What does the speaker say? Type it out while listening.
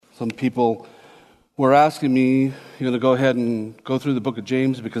Some people were asking me, you're going to go ahead and go through the book of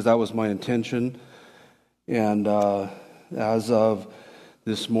James because that was my intention. And as of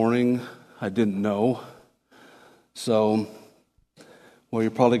this morning, I didn't know. So what you're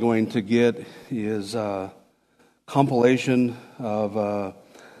probably going to get is a compilation of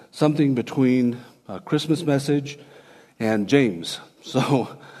something between a Christmas message and James.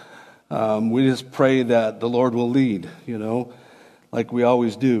 So we just pray that the Lord will lead, like we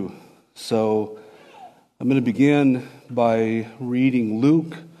always do. So I'm going to begin by reading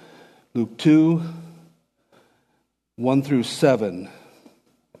Luke 2, 1 through 7.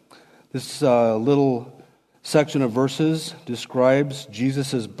 This little section of verses describes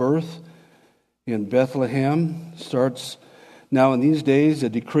Jesus' birth in Bethlehem. Starts, "Now in these days a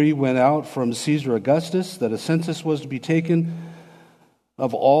decree went out from Caesar Augustus that a census was to be taken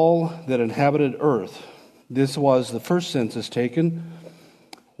of all that inhabited earth. This was the first census taken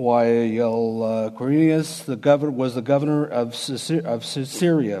while Quirinius was the governor of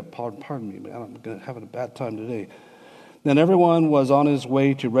Caesarea." Pardon me, man, I'm having a bad time today. "Then everyone was on his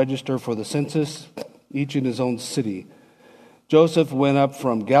way to register for the census, each in his own city. Joseph went up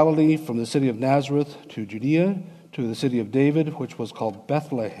from Galilee, from the city of Nazareth to Judea, to the city of David, which was called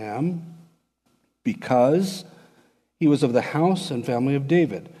Bethlehem, because he was of the house and family of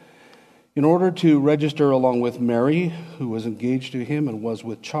David, in order to register along with Mary, who was engaged to him and was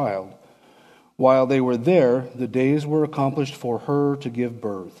with child. While they were there, the days were accomplished for her to give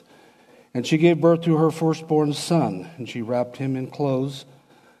birth. And she gave birth to her firstborn son, and she wrapped him in cloths,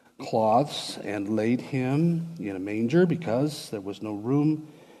 and laid him in a manger, because there was no room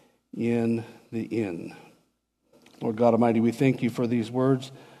in the inn." Lord God Almighty, we thank you for these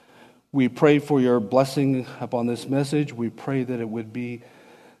words. We pray for your blessing upon this message. We pray that it would be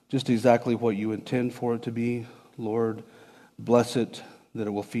just exactly what you intend for it to be. Lord, bless it, that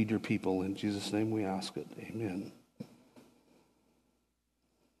it will feed your people. In Jesus' name we ask it. Amen.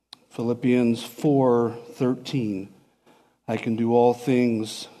 Philippians 4:13. "I can do all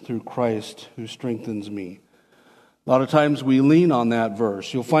things through Christ who strengthens me." A lot of times we lean on that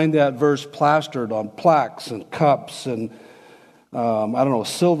verse. You'll find that verse plastered on plaques and cups and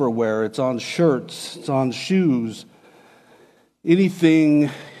silverware. It's on shirts. It's on shoes. Anything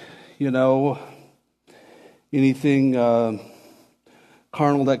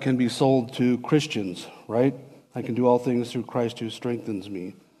carnal that can be sold to Christians, right? I can do all things through Christ who strengthens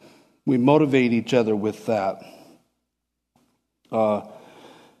me. We motivate each other with that.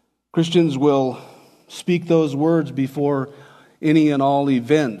 Christians will speak those words before any and all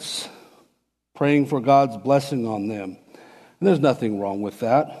events, praying for God's blessing on them. And there's nothing wrong with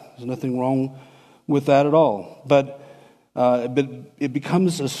that. There's nothing wrong with that at all. But it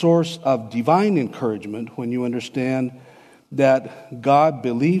becomes a source of divine encouragement when you understand that God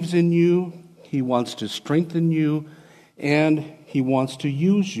believes in you, He wants to strengthen you, and He wants to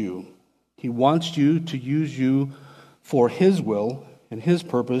use you. He wants you to use you for His will and His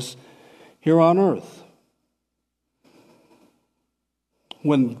purpose here on earth.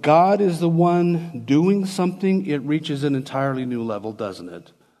 When God is the one doing something, it reaches an entirely new level, doesn't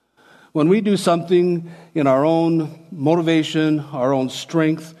it? When we do something in our own motivation, our own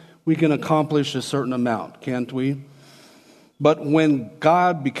strength, we can accomplish a certain amount, can't we? But when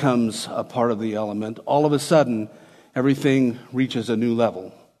God becomes a part of the element, all of a sudden, everything reaches a new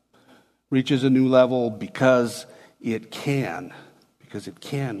level. Reaches a new level because it can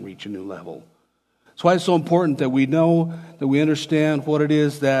reach a new level. That's why it's so important that we know, that we understand what it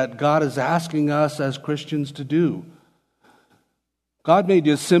is that God is asking us as Christians to do. God may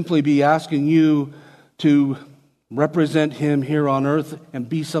just simply be asking you to represent Him here on earth and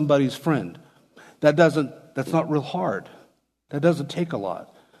be somebody's friend. That's not real hard. That doesn't take a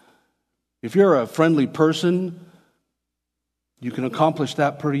lot. If you're a friendly person, you can accomplish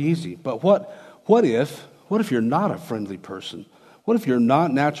that pretty easy. But what if you're not a friendly person? What if you're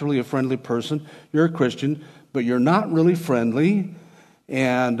not naturally a friendly person? You're a Christian, but you're not really friendly,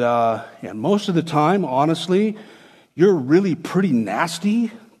 and most of the time, honestly, you're really pretty nasty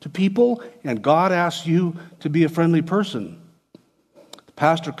to people, and God asks you to be a friendly person. The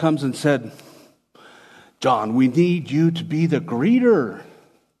pastor comes and said, "John, we need you to be the greeter."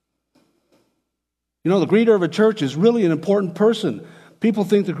 The greeter of a church is really an important person. People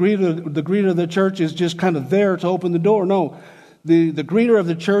think the greeter of the church is just kind of there to open the door. No, the greeter of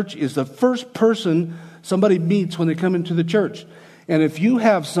the church is the first person somebody meets when they come into the church. And if you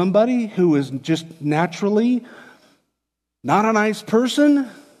have somebody who is just naturally not a nice person,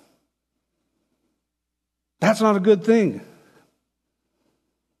 that's not a good thing.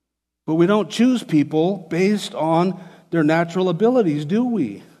 But we don't choose people based on their natural abilities, do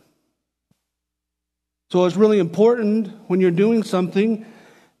we? So it's really important when you're doing something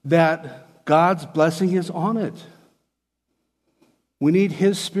that God's blessing is on it. We need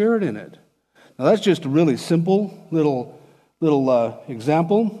His Spirit in it. Now that's just a really simple little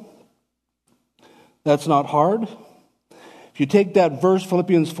example. That's not hard. If you take that verse,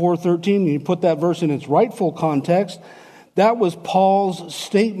 Philippians 4:13, and you put that verse in its rightful context, that was Paul's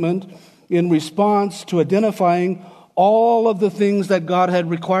statement in response to identifying all of the things that God had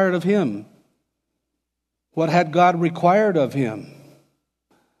required of him. What had God required of him?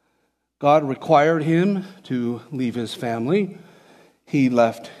 God required him to leave his family. He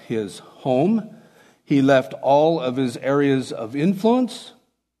left his home. He left all of his areas of influence.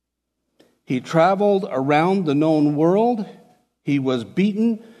 He traveled around the known world. He was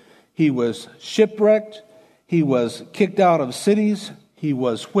beaten. He was shipwrecked. He was kicked out of cities. He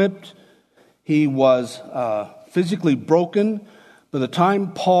was whipped. He was physically broken. By the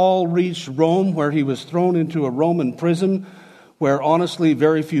time Paul reached Rome, where he was thrown into a Roman prison, where honestly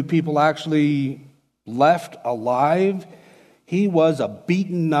very few people actually left alive, he was a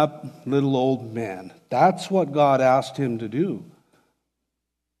beaten up little old man. That's what God asked him to do.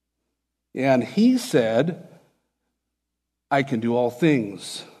 And he said, I can do all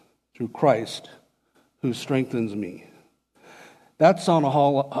things through Christ who strengthens me. That's on a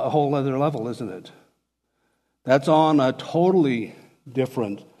whole other level, isn't it? That's on a totally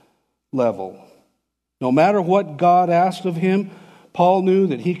different level. No matter what God asked of him, Paul knew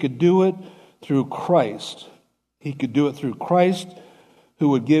that he could do it through Christ. He could do it through Christ who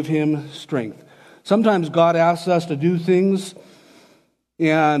would give him strength. Sometimes God asks us to do things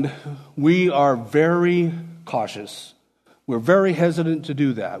and we are very cautious. We're very hesitant to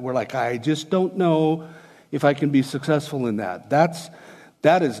do that. We're like, I just don't know if I can be successful in that.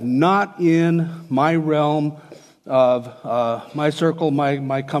 That is not in my realm of my circle,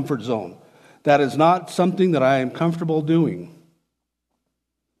 my comfort zone. That is not something that I am comfortable doing. In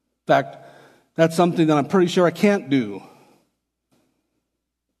fact, that's something that I'm pretty sure I can't do.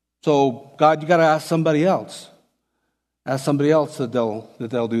 So, God, you got to ask somebody else. Ask somebody else that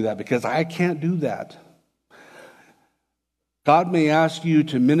they'll do that, because I can't do that. God may ask you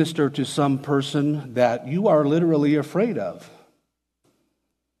to minister to some person that you are literally afraid of.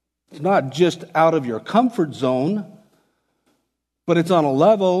 It's not just out of your comfort zone, but it's on a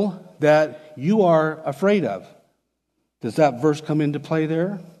level that you are afraid of. Does that verse come into play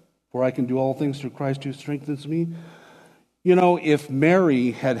there? For I can do all things through Christ who strengthens me. You know, if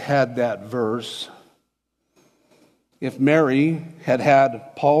Mary had had that verse, if Mary had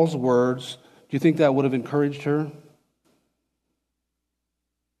had Paul's words, do you think that would have encouraged her?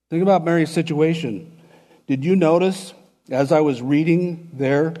 Think about Mary's situation. Did you notice, as I was reading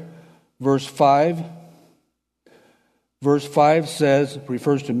there, verse 5? Verse 5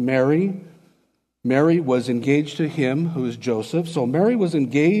 refers to Mary. Mary was engaged to him, who is Joseph. So Mary was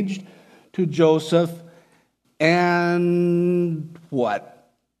engaged to Joseph and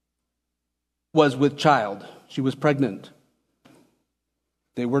what? Was with child. She was pregnant.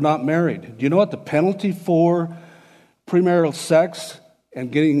 They were not married. Do you know what the penalty for premarital sex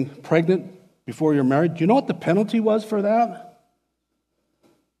and getting pregnant before you're married? Do you know what the penalty was for that?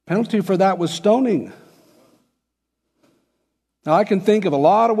 Penalty for that was stoning. Now I can think of a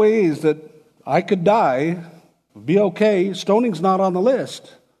lot of ways that I could die, be okay. Stoning's not on the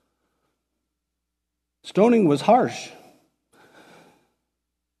list. Stoning was harsh.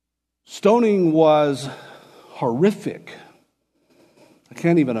 Stoning was horrific. I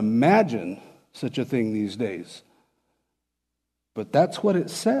can't even imagine such a thing these days. But that's what it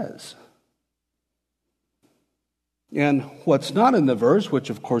says. And what's not in the verse, which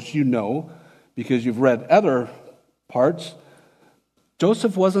of course you know because you've read other parts,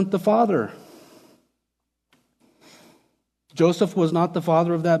 Joseph wasn't the father. Joseph was not the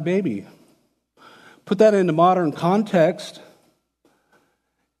father of that baby. Put that into modern context.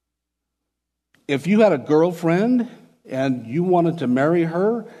 If you had a girlfriend and you wanted to marry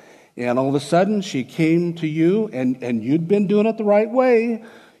her, and all of a sudden she came to you and you'd been doing it the right way,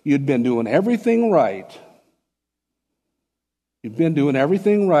 you'd been doing everything right. You've been doing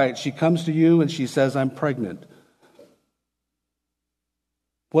everything right. She comes to you and she says, I'm pregnant.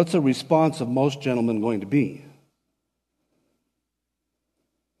 What's the response of most gentlemen going to be?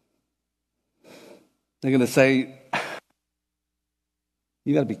 They're going to say,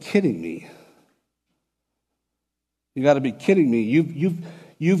 you got to be kidding me. You got to be kidding me.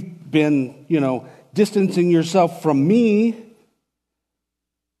 You've been, distancing yourself from me,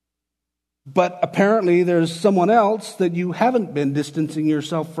 but apparently there's someone else that you haven't been distancing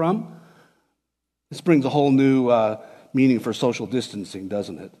yourself from. This brings a whole new meaning for social distancing,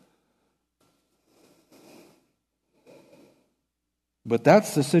 doesn't it? But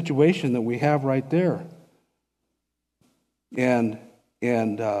that's the situation that we have right there. And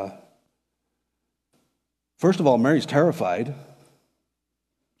first of all, Mary's terrified.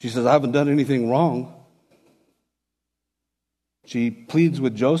 She says, I haven't done anything wrong. She pleads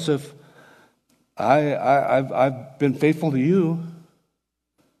with Joseph, I've been faithful to you.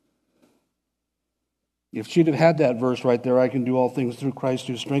 If she'd have had that verse right there, I can do all things through Christ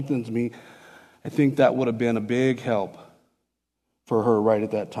who strengthens me, I think that would have been a big help for her right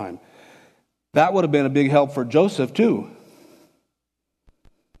at that time. That would have been a big help for Joseph too.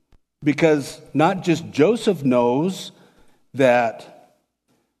 Because not just Joseph knows that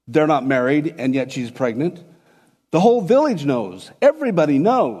they're not married and yet she's pregnant. The whole village knows. Everybody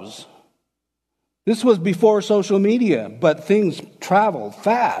knows. This was before social media, but things traveled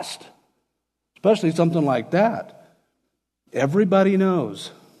fast. Especially something like that. Everybody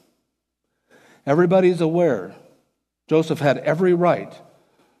knows. Everybody's aware. Joseph had every right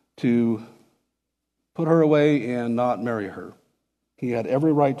to put her away and not marry her. He had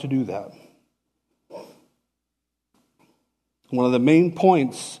every right to do that. One of the main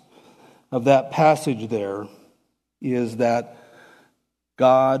points of that passage there is that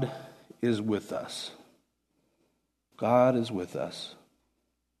God is with us. God is with us.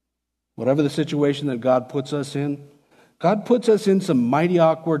 Whatever the situation that God puts us in some mighty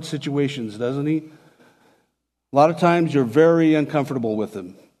awkward situations, doesn't He? A lot of times you're very uncomfortable with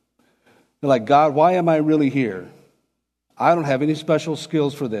them. You're like, God, why am I really here? I don't have any special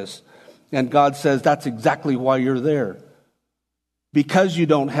skills for this. And God says, that's exactly why you're there. Because you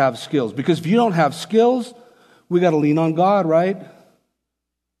don't have skills. Because if you don't have skills, we got to lean on God, right?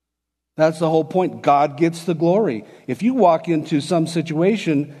 That's the whole point. God gets the glory. If you walk into some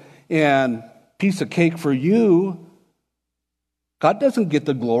situation and piece of cake for you, God doesn't get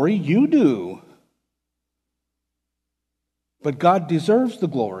the glory, you do. But God deserves the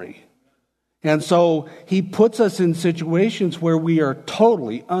glory. And so He puts us in situations where we are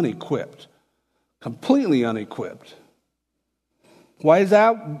totally unequipped, completely unequipped. Why is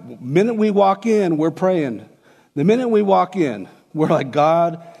that? The minute we walk in, we're praying. The minute we walk in, we're like,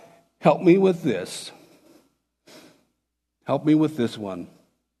 God, help me with this. Help me with this one.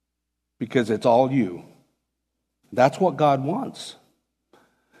 Because it's all you. That's what God wants.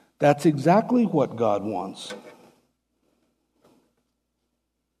 That's exactly what God wants.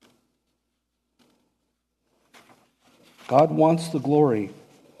 God wants the glory.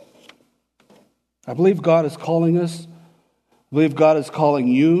 I believe God is calling us. I believe God is calling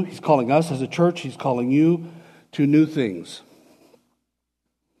you. He's calling us as a church. He's calling you to new things.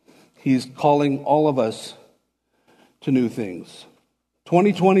 He's calling all of us to new things.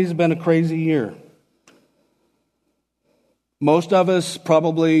 2020 has been a crazy year. Most of us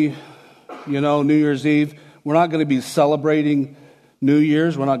probably, New Year's Eve, we're not going to be celebrating New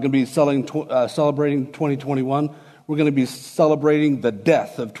Year's. We're not going to be celebrating 2021. We're going to be celebrating the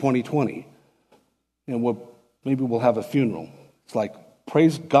death of 2020. And maybe we'll have a funeral. It's like,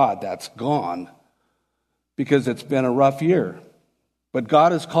 praise God, that's gone. Because it's been a rough year. But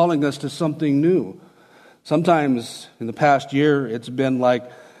God is calling us to something new. Sometimes in the past year, it's been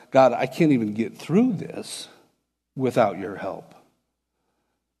like, God, I can't even get through this without your help.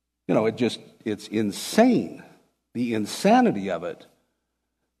 It's insane. The insanity of it.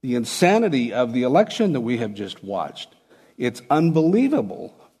 The insanity of the election that we have just watched. It's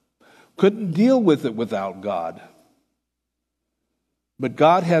unbelievable. Couldn't deal with it without God. But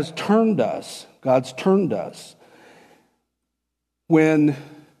God has turned us. God's turned us. When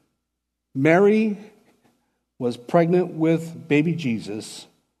Mary was pregnant with baby Jesus,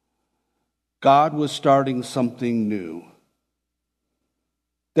 God was starting something new.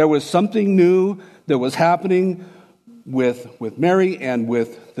 There was something new that was happening with Mary and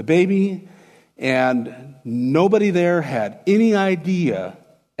with the baby, and nobody there had any idea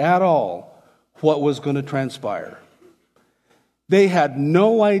at all what was going to transpire. They had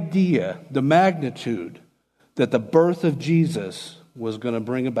no idea the magnitude that the birth of Jesus was going to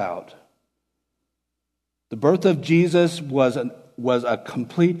bring about. The birth of Jesus was a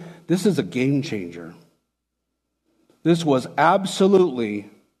complete, this is a game changer. This was absolutely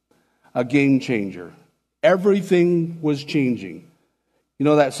a game changer. Everything was changing. You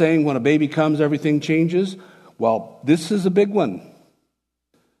know that saying, when a baby comes, everything changes? Well, this is a big one.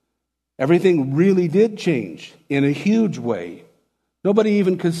 Everything really did change in a huge way. Nobody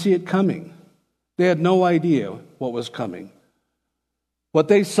even could see it coming. They had no idea what was coming. What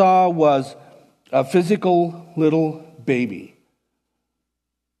they saw was a physical little baby.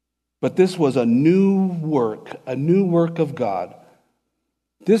 But this was a new work of God.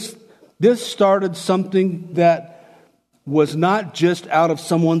 This started something that was not just out of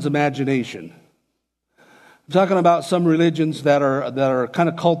someone's imagination. I'm talking about some religions that are kind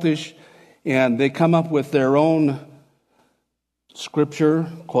of cultish, and they come up with their own scripture,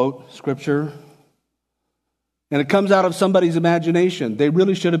 quote, scripture, and it comes out of somebody's imagination. They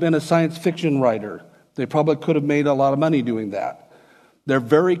really should have been a science fiction writer. They probably could have made a lot of money doing that. They're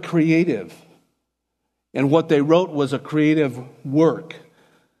very creative. And what they wrote was a creative work.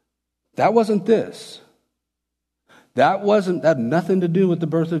 That wasn't this. That had nothing to do with the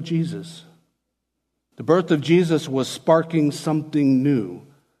birth of Jesus. The birth of Jesus was sparking something new.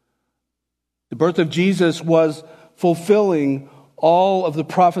 The birth of Jesus was fulfilling all of the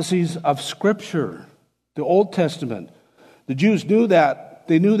prophecies of Scripture, the Old Testament. The Jews knew that.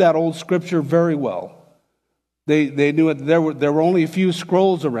 They knew that old Scripture very well. They knew it. There were only a few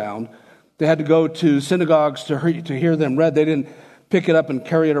scrolls around. They had to go to synagogues to hear them read. They didn't pick it up and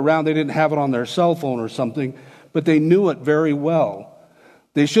carry it around. They didn't have it on their cell phone or something, but they knew it very well.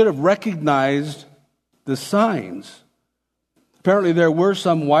 They should have recognized the signs. Apparently there were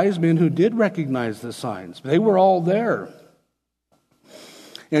some wise men who did recognize the signs. They were all there.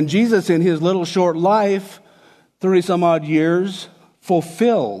 And Jesus, in his little short life, 30-some odd years,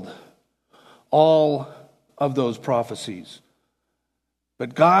 fulfilled all of those prophecies.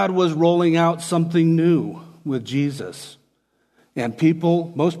 But God was rolling out something new with Jesus. And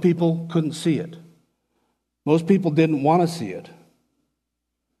most people couldn't see it. Most people didn't want to see it.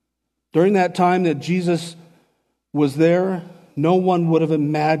 During that time that Jesus was there, no one would have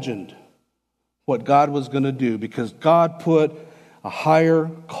imagined what God was going to do, because God put a higher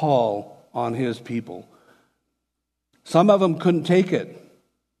call on his people. Some of them couldn't take it.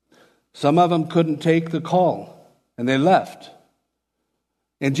 Some of them couldn't take the call, and they left.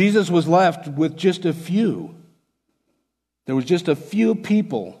 And Jesus was left with just a few. There was just a few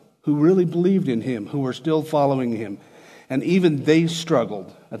people who really believed in him, who were still following him. And even they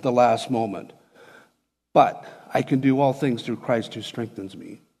struggled at the last moment. But I can do all things through Christ who strengthens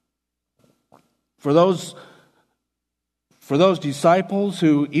me. For those disciples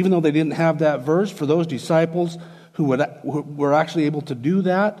who, even though they didn't have that verse, for those disciples who were actually able to do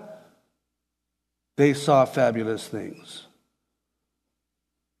that, they saw fabulous things.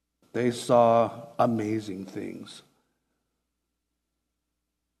 They saw amazing things.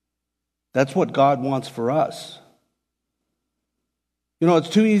 That's what God wants for us. You know, it's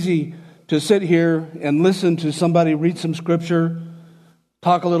too easy to sit here and listen to somebody read some scripture,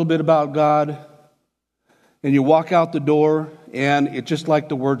 talk a little bit about God, and you walk out the door and it's just like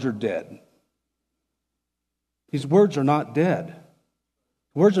the words are dead. These words are not dead.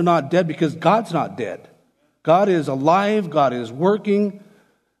 Words are not dead because God's not dead. God is alive. God is working.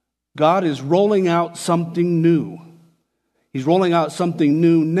 God is rolling out something new. He's rolling out something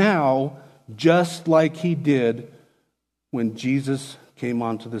new now, just like he did when Jesus came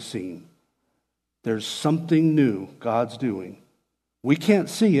onto the scene. There's something new God's doing. We can't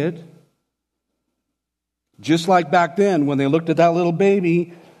see it. Just like back then when they looked at that little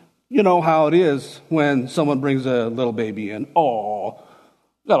baby, you know how it is when someone brings a little baby in. Oh,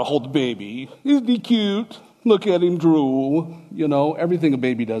 gotta hold the baby. Isn't he cute? Look at him drool. You know, everything a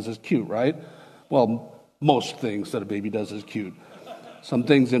baby does is cute, right? Well, most things that a baby does is cute. Some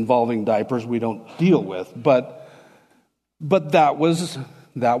things involving diapers we don't deal with. But that was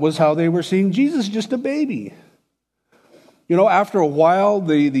how they were seeing Jesus, just a baby. You know, after a while,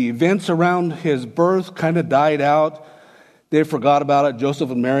 the events around his birth kind of died out. They forgot about it. Joseph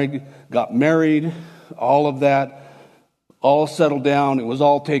and Mary got married. All of that all settled down. It was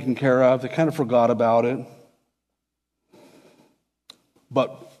all taken care of. They kind of forgot about it.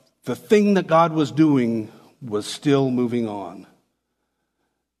 But the thing that God was doing was still moving on.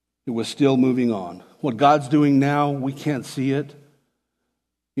 It was still moving on. What God's doing now, we can't see it.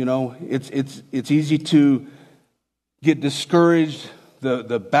 You know, it's easy to get discouraged.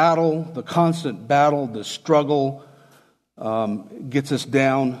 The battle, the constant battle, the struggle gets us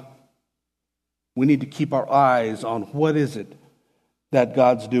down. We need to keep our eyes on what is it that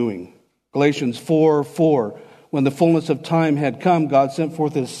God's doing. Galatians 4:4. When the fullness of time had come, God sent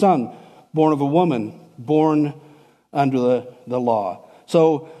forth his Son, born of a woman, born under the law.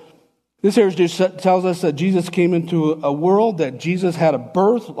 So this here just tells us that Jesus came into a world, that Jesus had a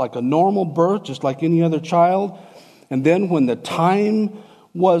birth, like a normal birth, just like any other child. And then when the time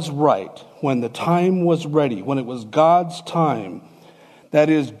was right, when the time was ready, when it was God's time, that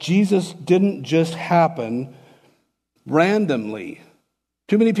is, Jesus didn't just happen randomly.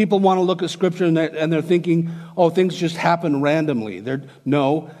 Too many people want to look at Scripture and they're thinking, oh, things just happen randomly.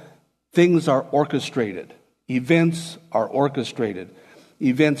 No, things are orchestrated. Events are orchestrated.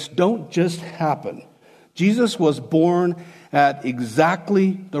 Events don't just happen. Jesus was born at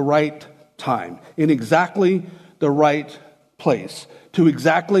exactly the right time, in exactly the right place, to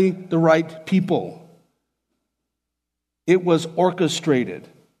exactly the right people. It was orchestrated.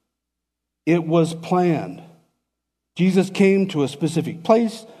 It was planned. Jesus came to a specific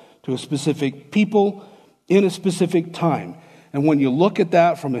place, to a specific people, in a specific time. And when you look at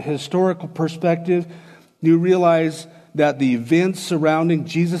that from a historical perspective, you realize that the events surrounding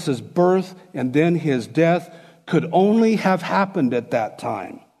Jesus' birth and then his death could only have happened at that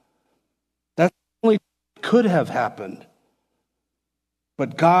time. That's only could have happened.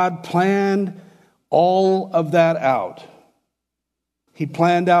 But God planned all of that out. He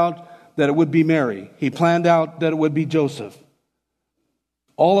planned out that it would be Mary. He planned out that it would be Joseph.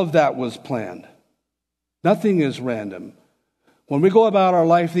 All of that was planned. Nothing is random. When we go about our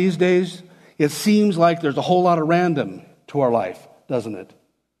life these days, it seems like there's a whole lot of random to our life, doesn't it?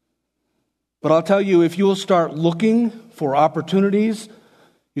 But I'll tell you, if you'll start looking for opportunities,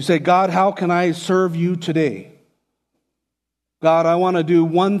 you say, God, how can I serve you today? God, I want to do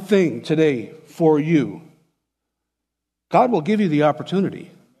one thing today for you. God will give you the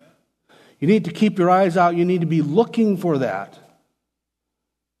opportunity. You need to keep your eyes out. You need to be looking for that.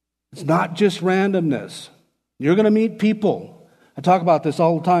 It's not just randomness. You're going to meet people. I talk about this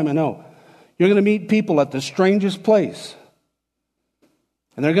all the time, I know. You're going to meet people at the strangest place.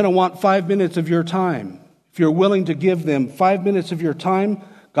 And they're going to want 5 minutes of your time. If you're willing to give them 5 minutes of your time,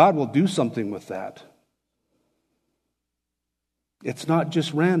 God will do something with that. It's not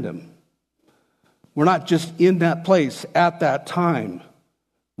just random. We're not just in that place at that time,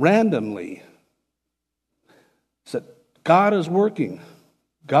 randomly. It's that God is working.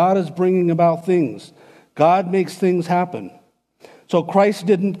 God is bringing about things. God makes things happen. So Christ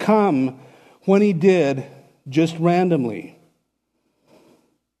didn't come when he did just randomly.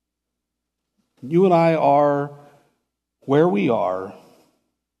 You and I are where we are.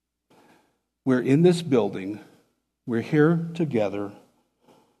 We're in this building. We're here together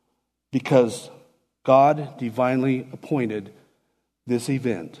because God divinely appointed this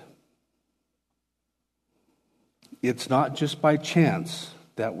event. It's not just by chance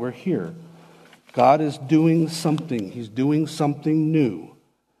that we're here. God is doing something. He's doing something new.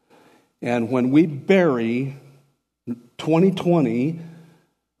 And when we bury 2020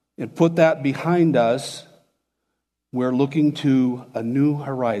 and put that behind us, we're looking to a new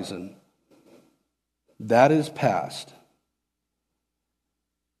horizon. That is past.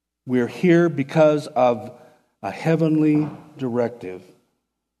 We're here because of a heavenly directive.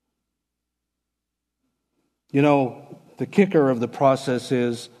 You know, the kicker of the process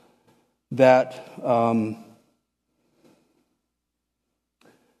is that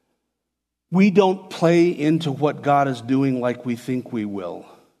we don't play into what God is doing like we think we will.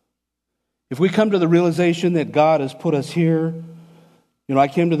 If we come to the realization that God has put us here, you know, I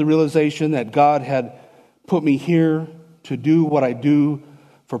came to the realization that God had put me here to do what I do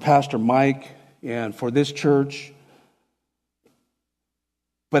for Pastor Mike and for this church,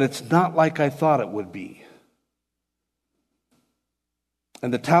 but it's not like I thought it would be.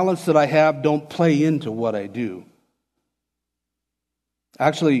 And the talents that I have don't play into what I do.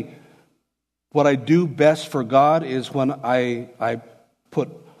 Actually, what I do best for God is when I put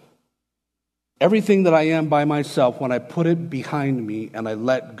everything that I am by myself, when I put it behind me and I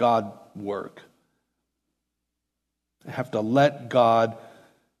let God work. I have to let God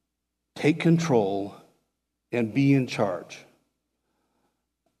take control and be in charge.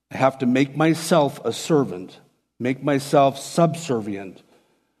 I have to make myself a servant, make myself subservient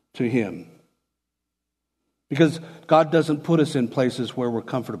to Him. Because God doesn't put us in places where we're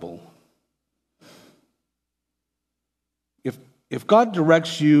comfortable. If God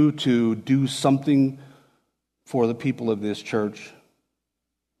directs you to do something for the people of this church,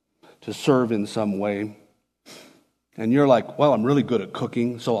 to serve in some way, and you're like, well, I'm really good at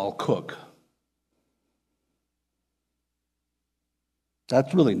cooking, so I'll cook.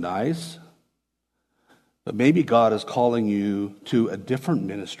 That's really nice. But maybe God is calling you to a different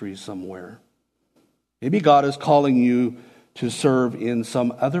ministry somewhere. Maybe God is calling you to serve in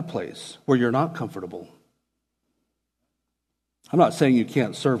some other place where you're not comfortable. I'm not saying you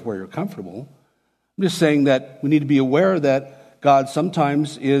can't serve where you're comfortable. I'm just saying that we need to be aware that God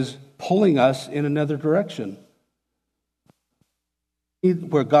sometimes is pulling us in another direction.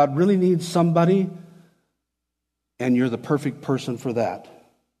 Where God really needs somebody, and you're the perfect person for that.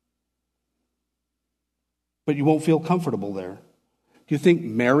 But you won't feel comfortable there. Do you think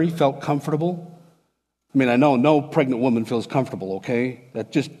Mary felt comfortable? I mean, I know no pregnant woman feels comfortable, okay? That's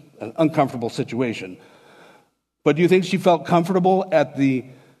just an uncomfortable situation. But do you think she felt comfortable at the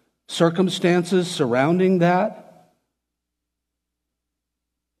circumstances surrounding that,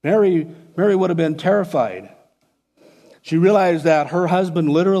 Mary would have been terrified. She realized that her husband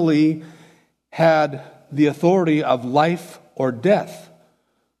literally had the authority of life or death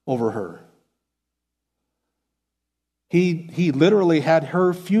over her. He literally had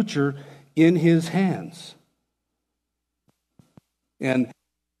her future in his hands. And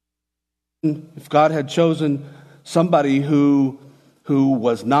if God had chosen somebody who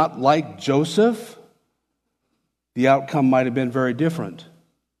was not like Joseph, the outcome might have been very different.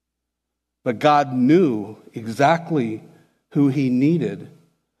 But God knew exactly who he needed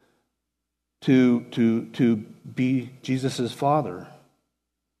to be Jesus' father,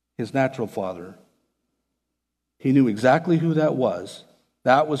 his natural father. He knew exactly who that was.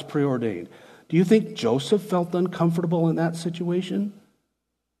 That was preordained. Do you think Joseph felt uncomfortable in that situation?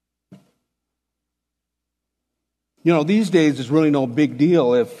 You know, these days it's really no big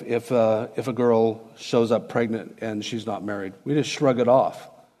deal if a girl shows up pregnant and she's not married. We just shrug it off.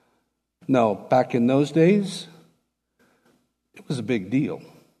 No, back in those days, it was a big deal.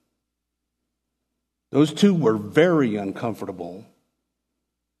 Those two were very uncomfortable.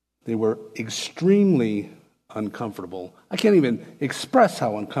 They were extremely uncomfortable. I can't even express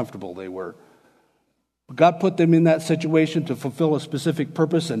how uncomfortable they were. But God put them in that situation to fulfill a specific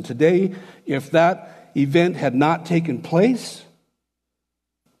purpose. And today, if that event had not taken place,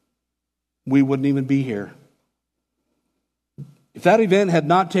 we wouldn't even be here. If that event had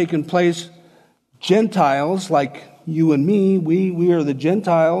not taken place, Gentiles like you and me, we are the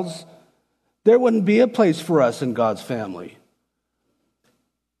Gentiles, there wouldn't be a place for us in God's family.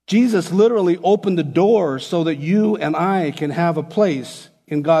 Jesus literally opened the door so that you and I can have a place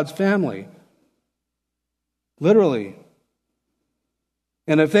in God's family. Literally.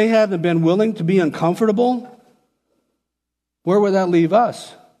 And if they hadn't been willing to be uncomfortable, where would that leave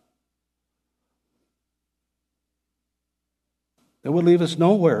us? It would leave us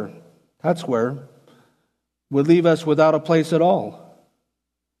nowhere. That's where. It would leave us without a place at all.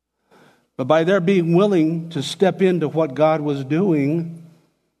 But by their being willing to step into what God was doing,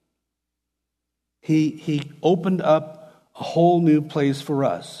 He opened up a whole new place for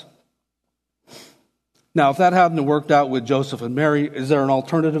us. Now, if that hadn't worked out with Joseph and Mary, is there an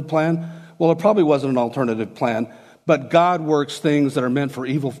alternative plan? Well, it probably wasn't an alternative plan, but God works things that are meant for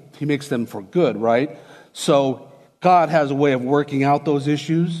evil. He makes them for good, right? So God has a way of working out those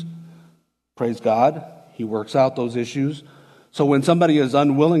issues. Praise God. He works out those issues. So when somebody is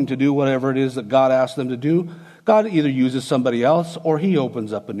unwilling to do whatever it is that God asks them to do, God either uses somebody else or He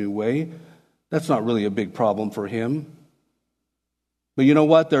opens up a new way. That's not really a big problem for Him. But you know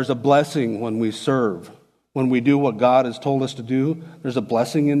what? There's a blessing when we serve. When we do what God has told us to do, there's a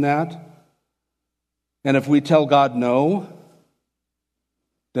blessing in that. And if we tell God no,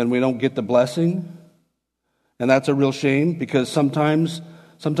 then we don't get the blessing. And that's a real shame, because sometimes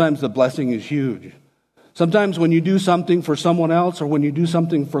the blessing is huge. Sometimes when you do something for someone else or when you do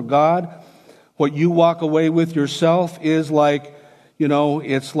something for God, what you walk away with yourself is like,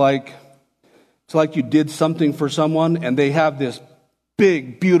 it's like you did something for someone and they have this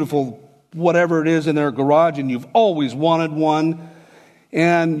big, beautiful, whatever it is in their garage and you've always wanted one.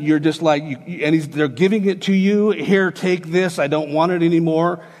 And you're just like, they're giving it to you. Here, take this. I don't want it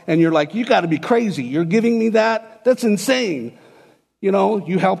anymore. And you're like, you got to be crazy. You're giving me that? That's insane.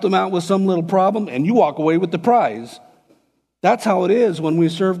 You helped them out with some little problem and you walk away with the prize. That's how it is when we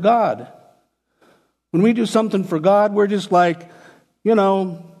serve God. When we do something for God, we're just like,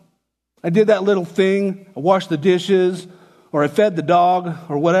 I did that little thing. I washed the dishes or I fed the dog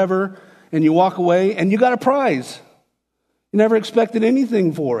or whatever. And you walk away and you got a prize. You never expected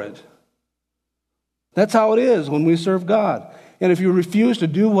anything for it. That's how it is when we serve God. And if you refuse to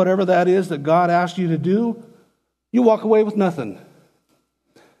do whatever that is that God asked you to do, you walk away with nothing.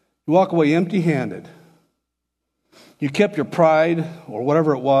 You walk away empty-handed. You kept your pride or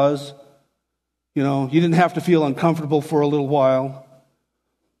whatever it was. You didn't have to feel uncomfortable for a little while.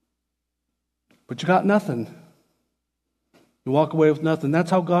 But you got nothing. You walk away with nothing. That's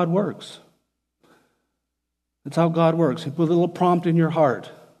how God works. That's how God works. He put a little prompt in your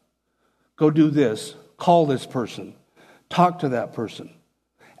heart. Go do this. Call this person. Talk to that person.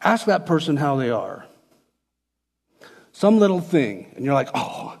 Ask that person how they are. Some little thing. And you're like,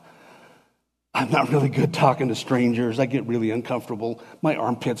 I'm not really good talking to strangers. I get really uncomfortable. My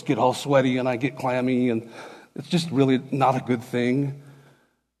armpits get all sweaty and I get clammy. And it's just really not a good thing.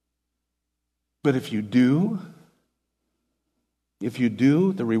 But if you do,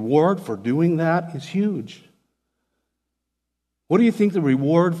 the reward for doing that is huge. What do you think the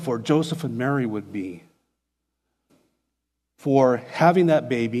reward for Joseph and Mary would be? for having that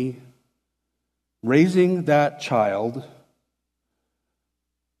baby, raising that child,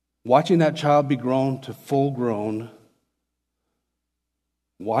 watching that child be grown to full grown,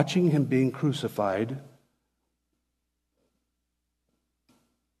 watching him being crucified.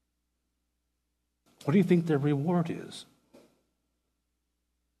 What do you think their reward is?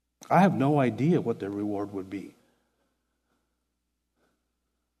 I have no idea what their reward would be.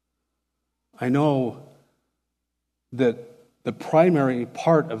 I know that the primary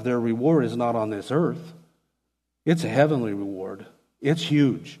part of their reward is not on this earth. It's a heavenly reward. It's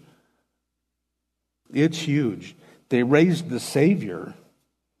huge. It's huge. They raised the Savior.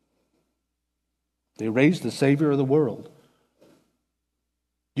 They raised the Savior of the world.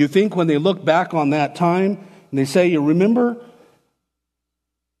 You think when they look back on that time and they say, you remember?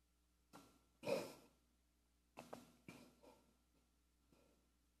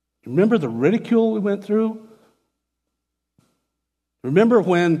 Remember the ridicule we went through? Remember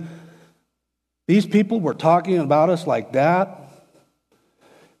when these people were talking about us like that?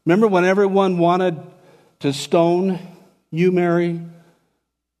 Remember when everyone wanted to stone you, Mary?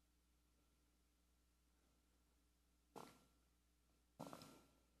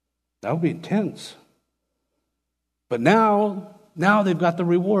 That would be intense. But now they've got the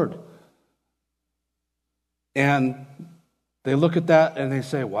reward. And they look at that and they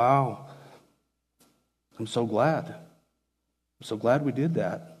say, wow, I'm so glad. I'm so glad we did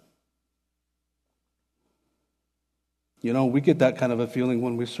that. You know, we get that kind of a feeling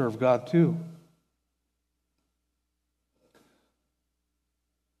when we serve God too.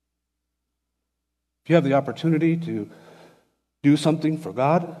 If you have the opportunity to do something for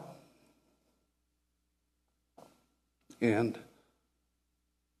God, and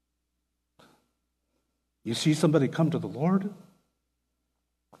you see somebody come to the Lord,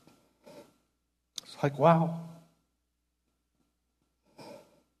 it's like, wow.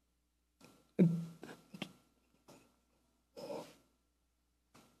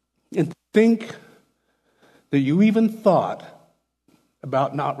 And think that you even thought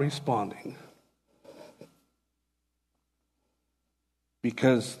about not responding.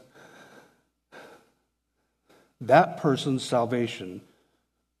 Because that person's salvation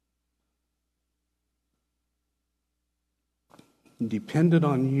depended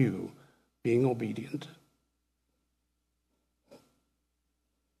on you being obedient.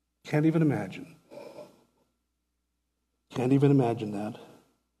 Can't even imagine. Can't even imagine that.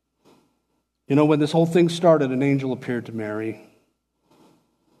 You know, when this whole thing started, an angel appeared to Mary.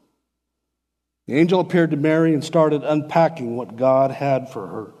 The angel appeared to Mary and started unpacking what God had for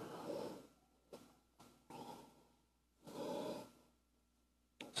her.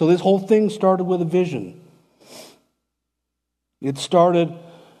 So this whole thing started with a vision. It started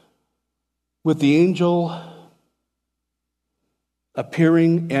with the angel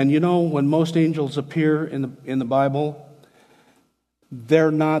appearing, and you know, when most angels appear in the Bible,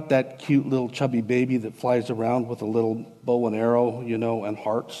 they're not that cute little chubby baby that flies around with a little bow and arrow, you know, and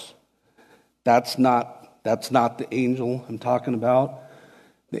hearts. That's not the angel I'm talking about.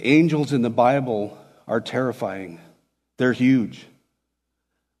 The angels in the Bible are terrifying. They're huge.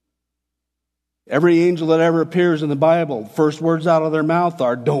 Every angel that ever appears in the Bible, first words out of their mouth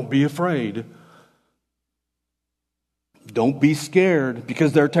are, don't be afraid. Don't be scared,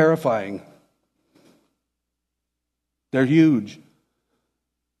 because they're terrifying. They're huge.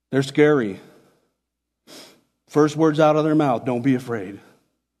 They're scary. First words out of their mouth, don't be afraid.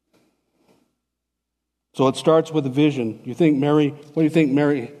 So it starts with a vision. What do you think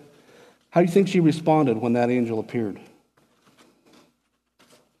Mary, how do you think she responded when that angel appeared?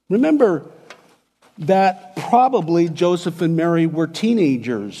 Remember that probably Joseph and Mary were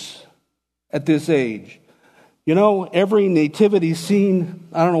teenagers at this age. You know, every nativity scene,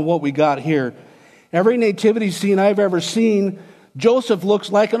 I don't know what we got here, every nativity scene I've ever seen, Joseph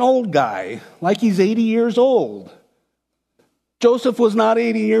looks like an old guy, like he's 80 years old. Joseph was not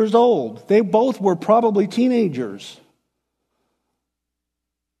 80 years old. They both were probably teenagers.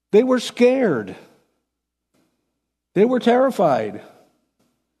 They were scared. They were terrified.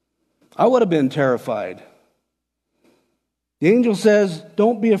 I would have been terrified. The angel says,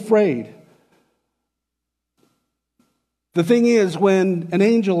 don't be afraid. The thing is, when an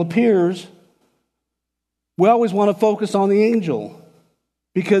angel appears, we always want to focus on the angel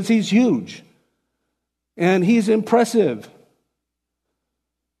because he's huge and he's impressive.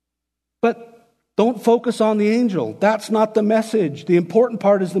 But don't focus on the angel. That's not the message. The important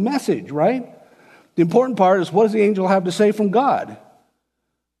part is the message, right? The important part is, what does the angel have to say from God?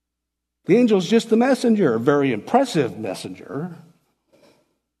 The angel's just the messenger, a very impressive messenger.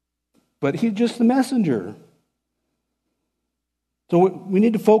 But he's just the messenger. So we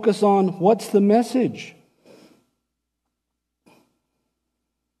need to focus on what's the message.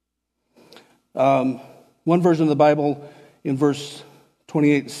 One version of the Bible in verse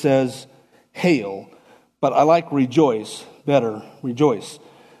 28 says, hail, but I like rejoice better. Rejoice.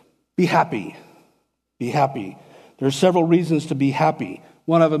 Be happy. Be happy. There are several reasons to be happy.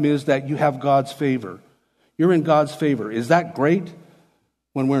 One of them is that you have God's favor. You're in God's favor. Is that great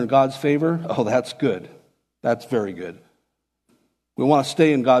when we're in God's favor? Oh, that's good. That's very good. We want to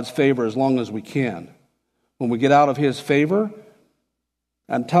stay in God's favor as long as we can. When we get out of His favor,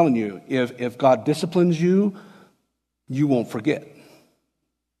 I'm telling you, if God disciplines you, you won't forget.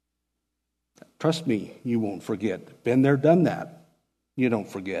 Trust me, you won't forget. Been there, done that. You don't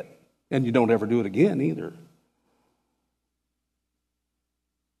forget. And you don't ever do it again either.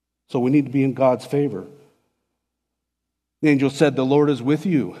 So we need to be in God's favor. The angel said, the Lord is with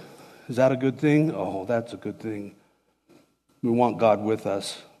you. Is that a good thing? Oh, that's a good thing. We want God with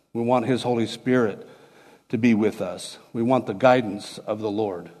us. We want His Holy Spirit to be with us. We want the guidance of the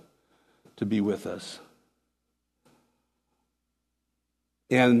Lord to be with us.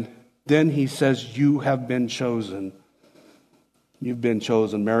 And then He says, you have been chosen. You've been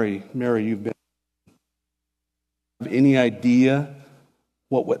chosen. Mary, you've been. Have any idea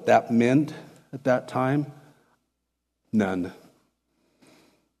what that meant at that time? None.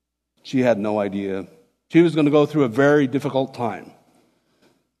 She had no idea. She was going to go through a very difficult time.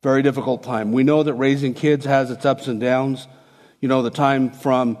 Very difficult time. We know that raising kids has its ups and downs. You know, the time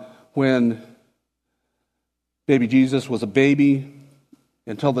from when baby Jesus was a baby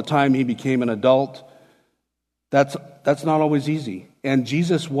until the time He became an adult, that's not always easy. And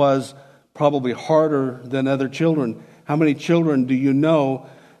Jesus was probably harder than other children. How many children do you know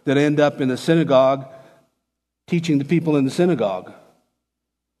that end up in the synagogue teaching the people in the synagogue?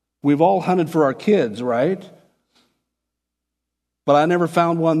 We've all hunted for our kids, right? But I never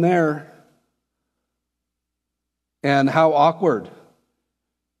found one there. And how awkward.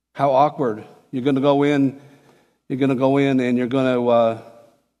 How awkward. You're going to go in and you're going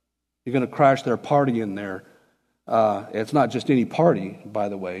to crash their party in there. It's not just any party, by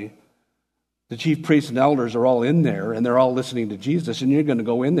the way. The chief priests and elders are all in there, and they're all listening to Jesus, and you're going to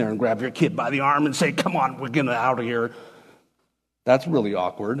go in there and grab your kid by the arm and say, come on, we're getting out of here. That's really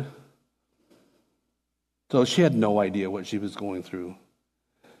awkward. So she had no idea what she was going through.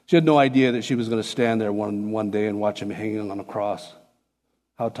 She had no idea that she was going to stand there one day and watch Him hanging on a cross.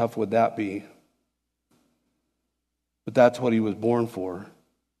 How tough would that be? But that's what He was born for.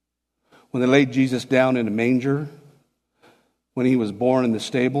 When they laid Jesus down in a manger, when He was born in the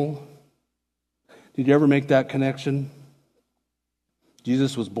stable, did you ever make that connection?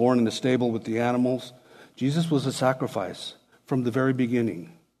 Jesus was born in the stable with the animals. Jesus was a sacrifice from the very beginning.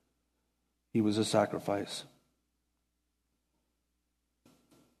 He was a sacrifice.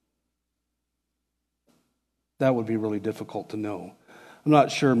 That would be really difficult to know. I'm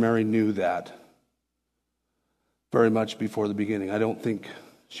not sure Mary knew that very much before the beginning. I don't think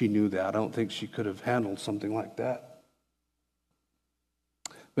she knew that. I don't think she could have handled something like that.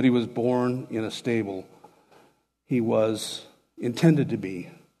 But He was born in a stable. He was intended to be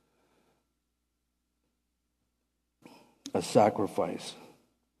a sacrifice.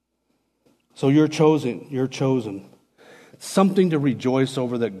 So you're chosen. You're chosen. Something to rejoice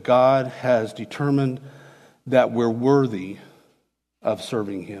over, that God has determined that we're worthy of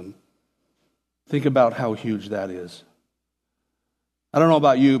serving Him. Think about how huge that is. I don't know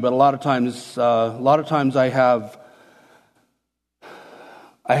about you, but a lot of times I have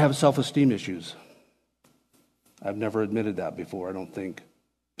self-esteem issues. I've never admitted that before, I don't think,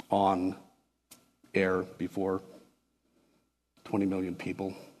 on air before 20 million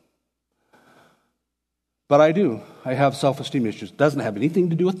people. But I do. I have self-esteem issues. Doesn't have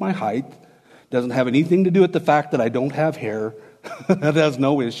anything to do with my height. Doesn't have anything to do with the fact that I don't have hair. That has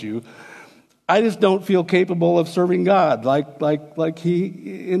no issue. I just don't feel capable of serving God like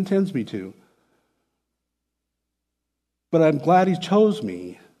He intends me to. But I'm glad He chose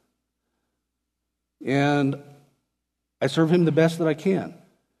me. And I serve Him the best that I can.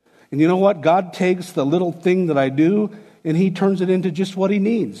 And you know what? God takes the little thing that I do and He turns it into just what He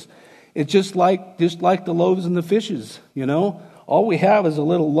needs. It's just like the loaves and the fishes, you know? All we have is a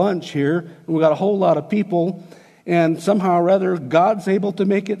little lunch here, and we've got a whole lot of people, and somehow or other, God's able to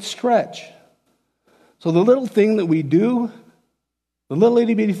make it stretch. So the little thing that we do, the little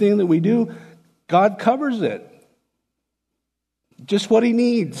itty-bitty thing that we do, God covers it. Just what He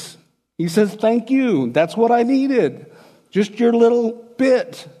needs. He says, thank you. That's what I needed. Just your little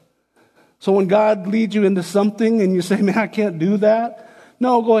bit. So when God leads you into something and you say, man, I can't do that.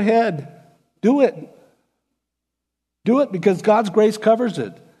 No, go ahead. Do it. do it because God's grace covers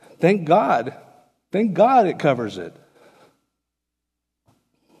it. Thank God. Thank God it covers it.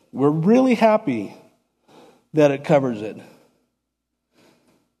 We're really happy that it covers it.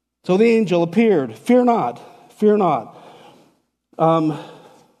 So the angel appeared. Fear not. Fear not.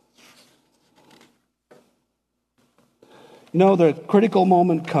 The critical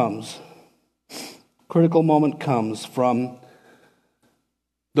moment comes. Critical moment comes from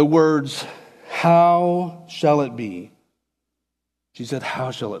the words, how shall it be? She said,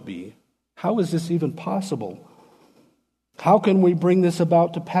 how shall it be? How is this even possible? How can we bring this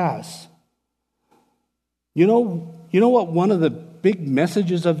about to pass? You know what one of the big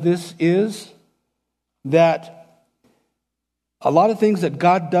messages of this is? That a lot of things that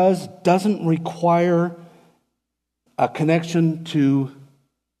God does doesn't require a connection to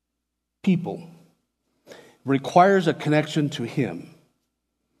people. It requires a connection to Him.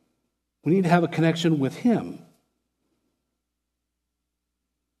 We need to have a connection with Him.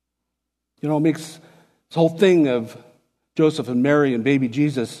 It makes this whole thing of Joseph and Mary and baby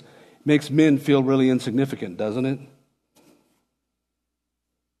Jesus makes men feel really insignificant, doesn't it?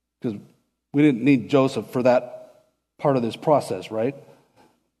 Because we didn't need Joseph for that part of this process, right?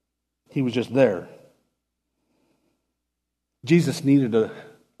 He was just there. Jesus needed an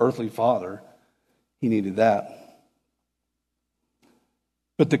earthly father. He needed that.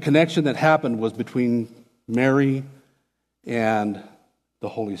 But the connection that happened was between Mary and the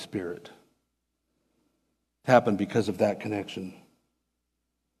Holy Spirit. It happened because of that connection.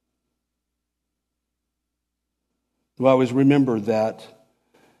 We always remember that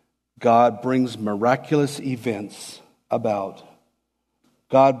God brings miraculous events about.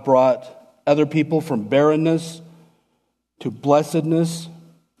 God brought other people from barrenness to blessedness,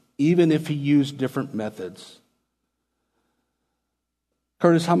 even if He used different methods.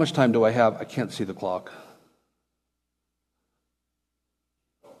 Curtis, how much time do I have? I can't see the clock.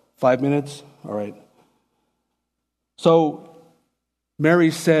 5 minutes? All right. So Mary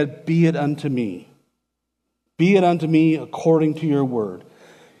said, be it unto me. Be it unto me according to your word.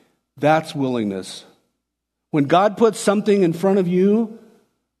 That's willingness. When God puts something in front of you,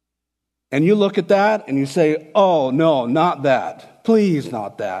 and you look at that and you say, oh, no, not that. Please,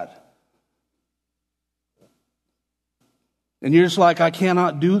 not that. And you're just like, I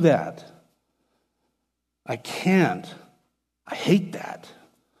cannot do that. I can't. I hate that.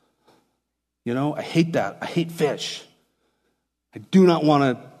 I hate that. I hate fish. I do not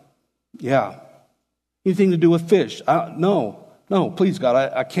want to, anything to do with fish. No, please,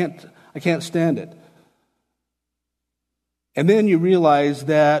 God, I can't stand it. And then you realize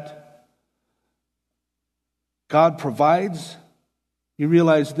that God provides. You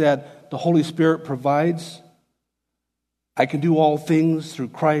realize that the Holy Spirit provides. I can do all things through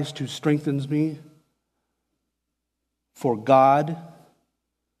Christ who strengthens me. For God.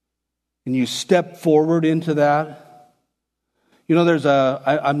 And you step forward into that.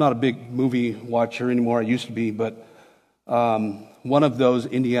 I'm not a big movie watcher anymore. I used to be, but one of those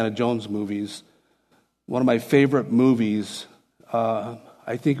Indiana Jones movies, one of my favorite movies,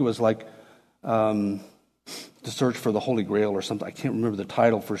 I think it was like The Search for the Holy Grail or something. I can't remember the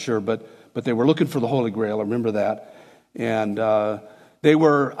title for sure, but they were looking for the Holy Grail. I remember that. And they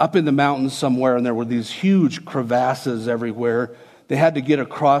were up in the mountains somewhere, and there were these huge crevasses everywhere. They had to get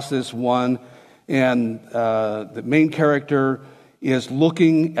across this one, and the main character is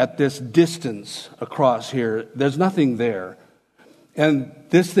looking at this distance across here. There's nothing there. And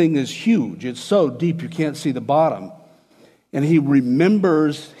this thing is huge. It's so deep you can't see the bottom. And he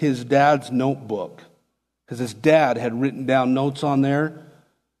remembers his dad's notebook because his dad had written down notes on there.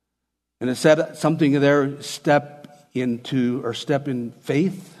 And it said something there, step in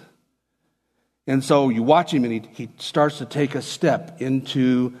faith. And so you watch him and he starts to take a step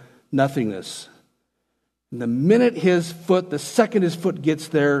into nothingness. And the second his foot gets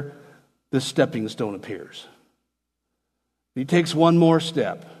there, the stepping stone appears. He takes one more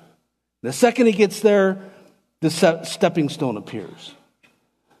step. The second he gets there, the stepping stone appears.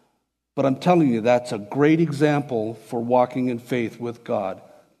 But I'm telling you, that's a great example for walking in faith with God.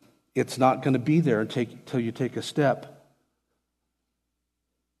 It's not going to be there until you take a step.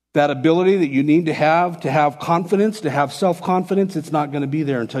 That ability that you need to have confidence, to have self-confidence, it's not going to be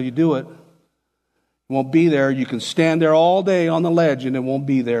there until you do it. It won't be there. You can stand there all day on the ledge and it won't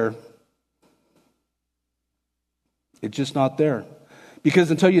be there. It's just not there.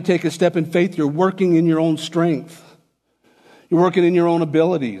 Because until you take a step in faith, you're working in your own strength. You're working in your own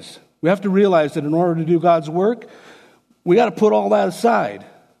abilities. We have to realize that in order to do God's work, we got to put all that aside.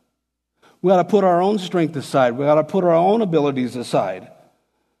 We got to put our own strength aside. We got to put our own abilities aside.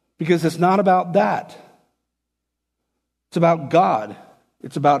 Because it's not about that. It's about God.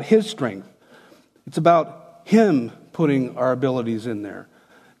 It's about His strength. It's about Him putting our abilities in there.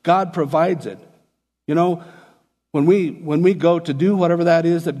 God provides it. You know, when we go to do whatever that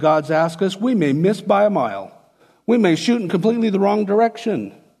is that God's asked us, we may miss by a mile. We may shoot in completely the wrong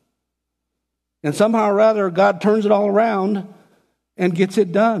direction. And somehow or other, God turns it all around and gets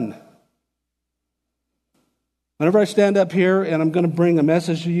it done. Whenever I stand up here and I'm going to bring a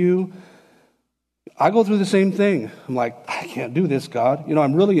message to you, I go through the same thing. I'm like, I can't do this, God. You know,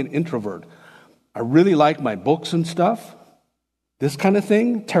 I'm really an introvert. I really like my books and stuff. This kind of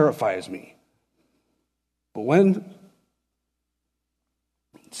thing terrifies me. But when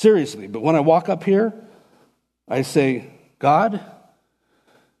I walk up here, I say, God,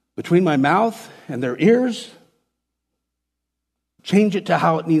 between my mouth and their ears, change it to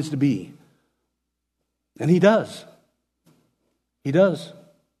how it needs to be. And He does. He does.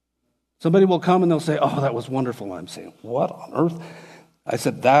 Somebody will come and they'll say, oh, that was wonderful. And I'm saying, what on earth? I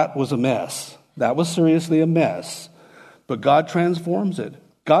said, that was a mess. That was seriously a mess. But God transforms it.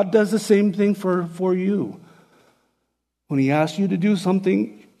 God does the same thing for you. When He asks you to do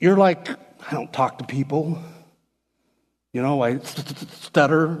something, you're like, I don't talk to people. You know, I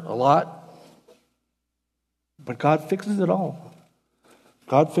stutter a lot. But God fixes it all.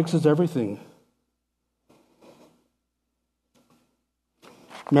 God fixes everything.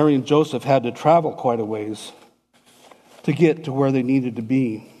 Mary and Joseph had to travel quite a ways to get to where they needed to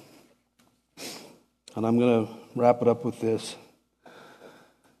be. And I'm going to wrap it up with this.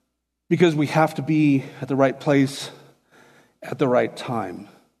 Because we have to be at the right place at the right time.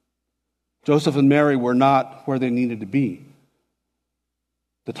 Joseph and Mary were not where they needed to be.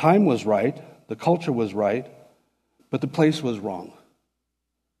 The time was right, the culture was right, but the place was wrong.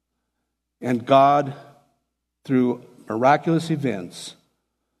 And God, through miraculous events,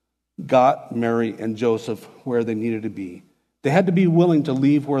 got Mary and Joseph where they needed to be. They had to be willing to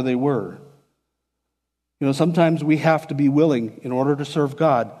leave where they were. You know, sometimes we have to be willing, in order to serve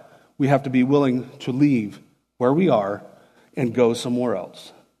God, we have to be willing to leave where we are and go somewhere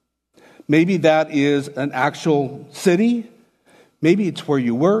else. Maybe that is an actual city. Maybe it's where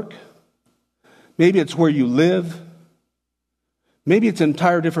you work. Maybe it's where you live. Maybe it's an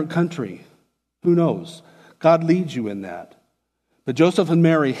entire different country. Who knows? God leads you in that. But Joseph and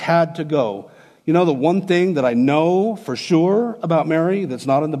Mary had to go. You know, the one thing that I know for sure about Mary that's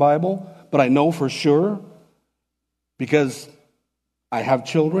not in the Bible, but I know for sure because I have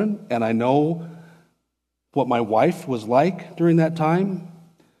children and I know what my wife was like during that time.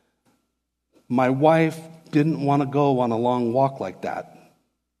 My wife didn't want to go on a long walk like that.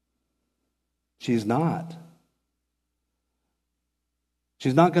 She's not.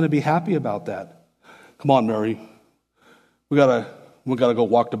 She's not going to be happy about that. Come on, Mary. We gotta go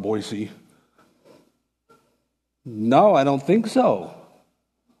walk to Boise. No, I don't think so.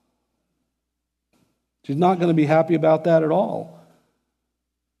 She's not going to be happy about that at all.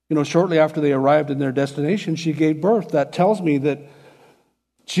 You know, shortly after they arrived in their destination, she gave birth. That tells me that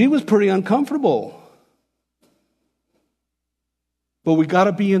she was pretty uncomfortable. But we got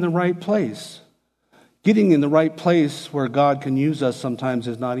to be in the right place. Getting in the right place where God can use us sometimes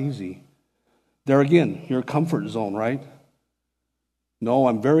is not easy. There again, your comfort zone, right? No,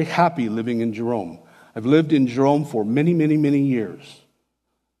 I'm very happy living in Jerome. I've lived in Jerome for many, many, many years.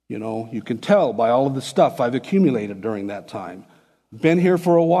 You know, you can tell by all of the stuff I've accumulated during that time. Been here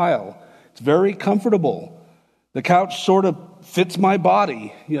for a while. It's very comfortable. The couch sort of fits my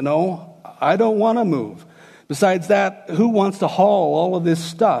body, you know. I don't want to move. Besides that, who wants to haul all of this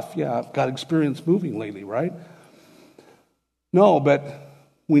stuff? Yeah, I've got experience moving lately, right? No, but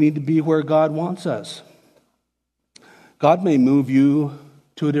we need to be where God wants us. God may move you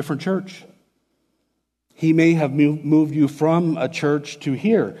to a different church. He may have moved you from a church to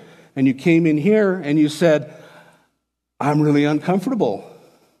here. And you came in here and you said, I'm really uncomfortable.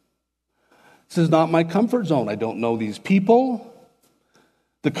 This is not my comfort zone. I don't know these people.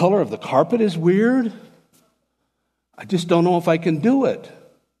 The color of the carpet is weird. I just don't know if I can do it.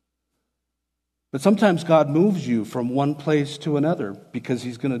 But sometimes God moves you from one place to another because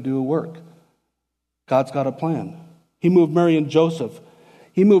He's going to do a work. God's got a plan. He moved Mary and Joseph.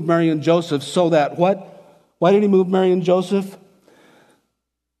 He moved Mary and Joseph so that what? Why did He move Mary and Joseph?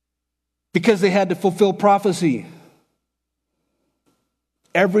 Because they had to fulfill prophecy.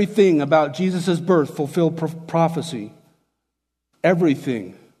 Everything about Jesus' birth fulfilled prophecy.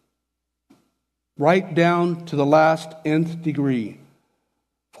 Everything. Right down to the last nth degree.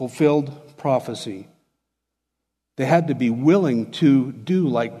 Fulfilled prophecy. They had to be willing to do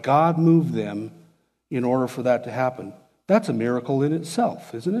like God moved them in order for that to happen. That's a miracle in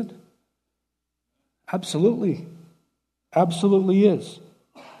itself, isn't it? Absolutely. Absolutely is.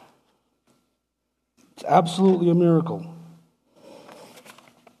 It's absolutely a miracle.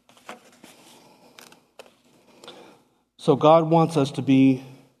 So God wants us to be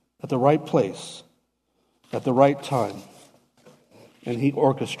at the right place, at the right time, and He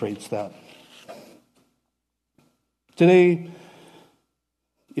orchestrates that. Today,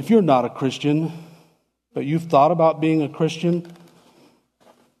 if you're not a Christian, but you've thought about being a Christian,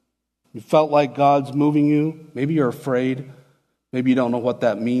 you felt like God's moving you, maybe you're afraid, maybe you don't know what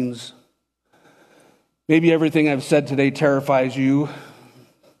that means, maybe everything I've said today terrifies you,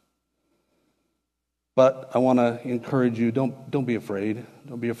 but I want to encourage you, don't be afraid.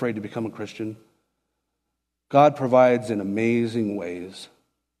 Don't be afraid to become a Christian. God provides in amazing ways,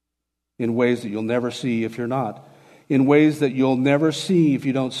 in ways that you'll never see if you're not, in ways that you'll never see if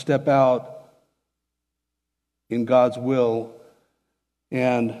you don't step out in God's will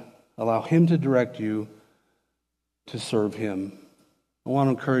and allow Him to direct you to serve Him. I want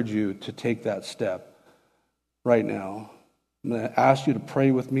to encourage you to take that step right now. I'm going to ask you to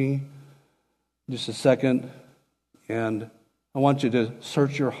pray with me just a second, and I want you to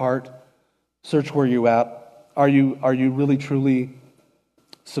search your heart, search where you're at. Are you really truly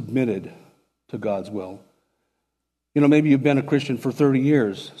submitted to God's will? Maybe you've been a Christian for 30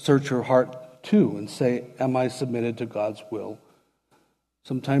 years. Search your heart too and say, am I submitted to God's will?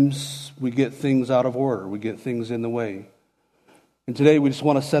 Sometimes we get things out of order. We get things in the way. And today we just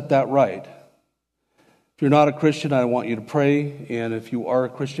want to set that right. If you're not a Christian, I want you to pray. And if you are a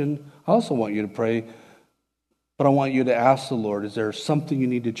Christian, I also want you to pray. But I want you to ask the Lord, is there something you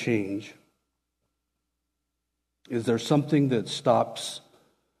need to change? Is there something that stops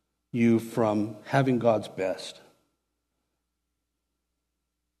you from having God's best?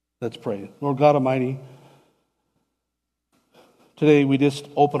 Let's pray. Lord God Almighty, today we just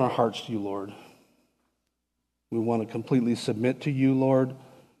open our hearts to you, Lord. We want to completely submit to you, Lord.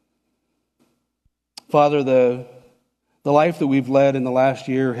 Father, the life that we've led in the last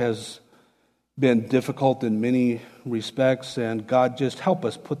year has been difficult in many respects, and God, just help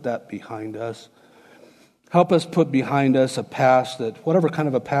us put that behind us. Help us put behind us a past that, whatever kind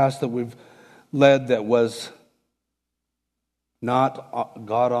of a past that we've led that was not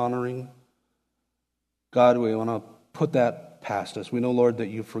God-honoring. God, we want to put that past us. We know, Lord, that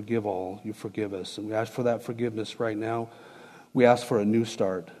you forgive all. You forgive us. And we ask for that forgiveness right now. We ask for a new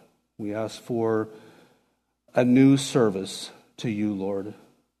start. We ask for a new service to you, Lord.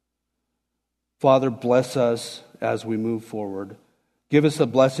 Father, bless us as we move forward. Give us the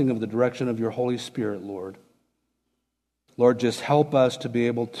blessing of the direction of your Holy Spirit, Lord. Lord, just help us to be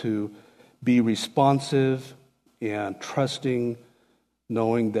able to be responsive and trusting,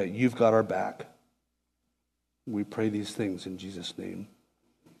 knowing that you've got our back. We pray these things in Jesus' name.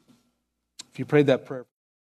 If you prayed that prayer,